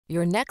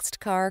Your next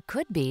car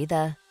could be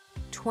the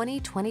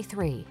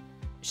 2023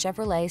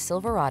 Chevrolet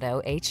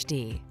Silverado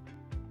HD.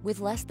 With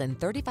less than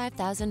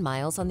 35,000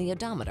 miles on the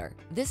odometer,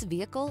 this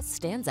vehicle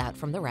stands out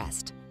from the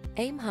rest.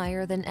 Aim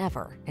higher than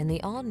ever in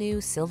the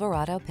all-new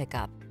Silverado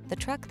pickup, the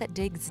truck that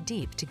digs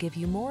deep to give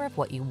you more of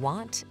what you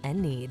want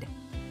and need.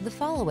 The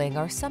following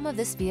are some of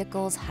this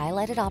vehicle's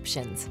highlighted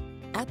options: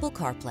 Apple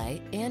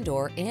CarPlay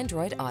and/or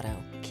Android Auto,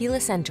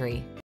 keyless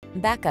entry,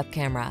 backup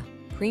camera,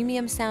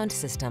 premium sound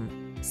system,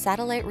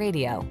 satellite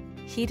radio,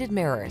 heated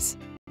mirrors,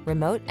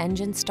 remote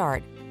engine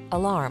start,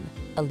 alarm,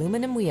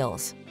 aluminum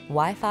wheels,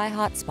 Wi-Fi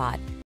hotspot.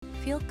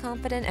 Feel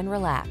confident and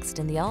relaxed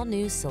in the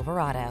all-new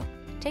Silverado.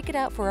 Take it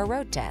out for a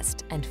road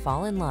test and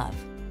fall in love.